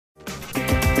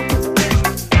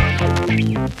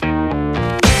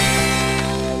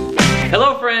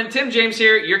Hello friend, Tim James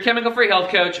here, your chemical-free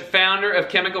health coach, founder of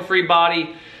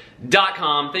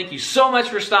ChemicalFreeBody.com. Thank you so much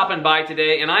for stopping by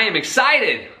today, and I am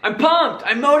excited, I'm pumped,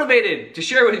 I'm motivated to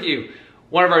share with you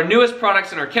one of our newest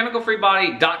products in our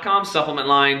ChemicalFreeBody.com supplement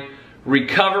line,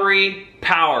 Recovery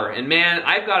Power. And man,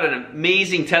 I've got an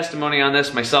amazing testimony on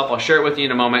this myself. I'll share it with you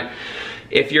in a moment.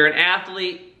 If you're an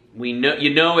athlete,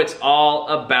 you know it's all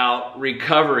about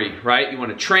recovery, right? You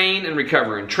want to train and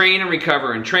recover and train and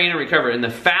recover and train and recover. And the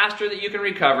faster that you can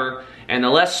recover and the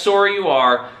less sore you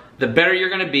are, the better you're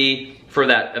going to be for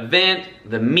that event,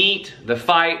 the meet, the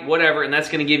fight, whatever. And that's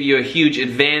going to give you a huge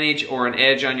advantage or an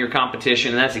edge on your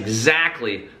competition. And that's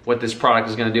exactly what this product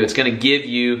is going to do. It's going to give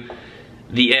you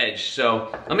the edge.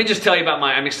 So let me just tell you about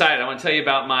I'm excited. I want to tell you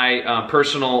about my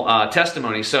personal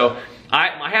testimony. So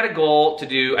I had a goal to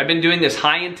do, I've been doing this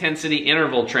high intensity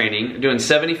interval training, doing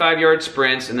 75-yard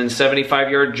sprints and then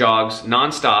 75-yard jogs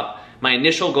nonstop. My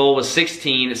initial goal was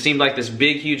 16. It seemed like this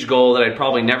big, huge goal that I'd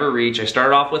probably never reach. I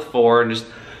started off with 4 and just,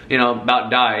 about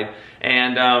died.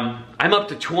 And I'm up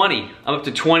to 20. I'm up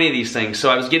to 20 of these things. So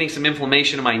I was getting some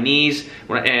inflammation in my knees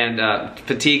and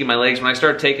fatigue in my legs. When I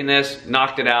started taking this,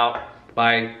 knocked it out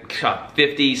by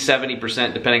 50,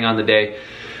 70%, depending on the day.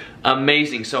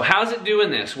 Amazing. So how's it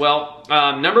doing this? Well,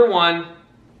 number one,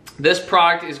 this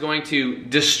product is going to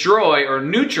destroy or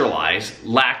neutralize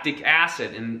lactic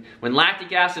acid. And when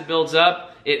lactic acid builds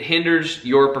up, it hinders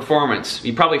your performance.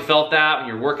 You probably felt that when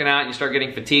you're working out and you start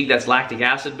getting fatigued. That's lactic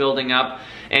acid building up.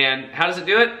 And how does it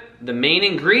do it? The main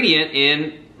ingredient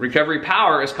in Recovery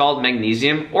Power is called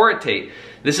magnesium orotate.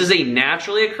 This is a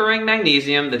naturally occurring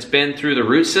magnesium that's been through the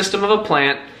root system of a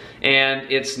plant,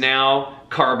 and it's now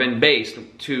carbon-based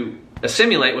to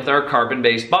assimilate with our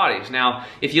carbon-based bodies. Now,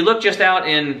 if you look just out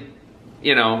in,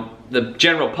 the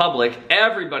general public,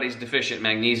 everybody's deficient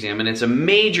magnesium, and it's a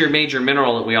major, major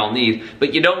mineral that we all need,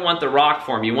 but you don't want the rock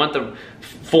form. You want the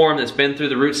form that's been through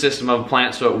the root system of a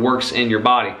plant so it works in your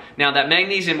body. Now, that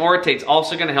magnesium orotate is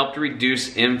also going to help to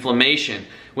reduce inflammation,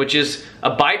 which is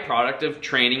a byproduct of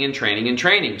training and training and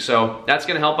training. So that's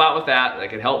going to help out with that. That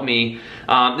could help me.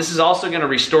 This is also going to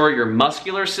restore your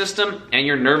muscular system and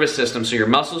your nervous system, so your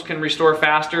muscles can restore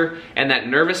faster, and that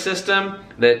nervous system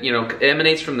that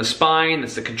emanates from the spine,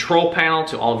 that's the control panel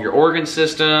to all of your organ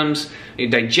systems, your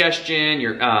digestion,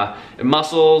 your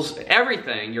muscles,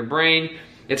 everything, your brain.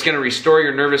 It's going to restore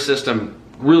your nervous system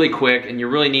really quick, and you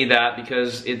really need that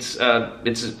because it's a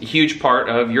huge part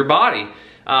of your body.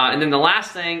 And then the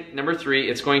last thing, number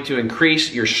 3, it's going to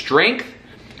increase your strength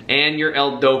and your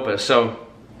L-DOPA. So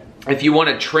if you want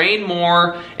to train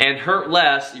more and hurt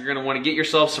less, you're going to want to get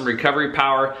yourself some Recovery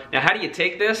Power. Now, how do you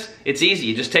take this? It's easy.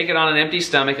 You just take it on an empty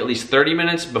stomach at least 30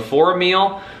 minutes before a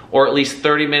meal or at least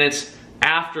 30 minutes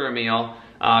after a meal.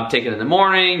 Take it in the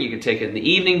morning, you can take it in the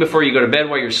evening before you go to bed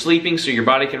while you're sleeping so your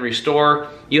body can restore.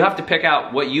 You have to pick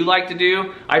out what you like to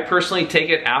do. I personally take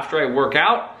it after I work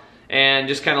out and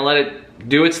just kind of let it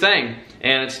do its thing,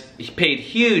 and it's paid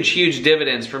huge, huge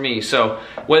dividends for me. So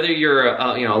whether you're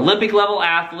a Olympic level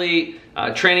athlete,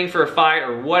 training for a fight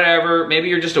or whatever, maybe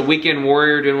you're just a weekend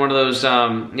warrior doing one of those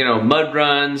mud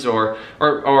runs, or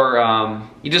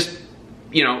you just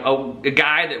a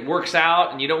guy that works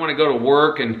out and you don't want to go to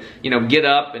work and get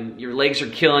up and your legs are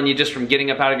killing you just from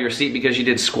getting up out of your seat because you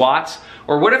did squats.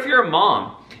 Or what if you're a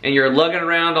mom and you're lugging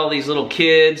around all these little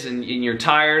kids and you're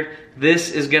tired?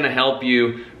 This is going to help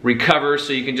you recover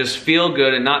so you can just feel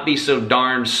good and not be so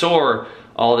darn sore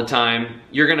all the time.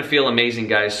 You're going to feel amazing,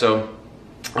 guys. So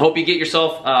I hope you get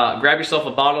yourself, grab yourself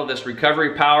a bottle of this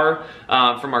Recovery Power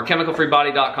from our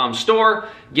ChemicalFreeBody.com store.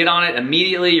 Get on it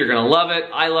immediately. You're going to love it.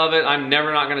 I love it. I'm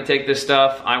never not going to take this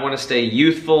stuff. I want to stay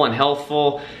youthful and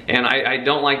healthful, and I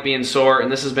don't like being sore,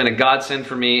 and this has been a godsend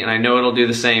for me, and I know it'll do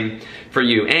the same for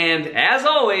you. And as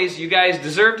always, you guys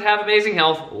deserve to have amazing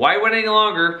health. Why wait any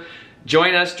longer?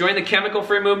 Join us. Join the Chemical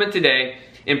Free movement today.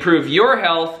 Improve your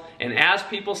health. And as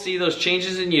people see those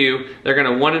changes in you, they're going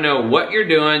to want to know what you're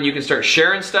doing. You can start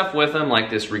sharing stuff with them like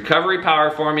this Recovery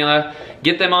Power formula.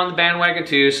 Get them on the bandwagon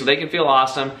too so they can feel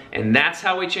awesome. And that's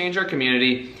how we change our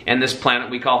community and this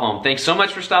planet we call home. Thanks so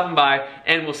much for stopping by,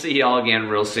 and we'll see you all again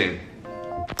real soon.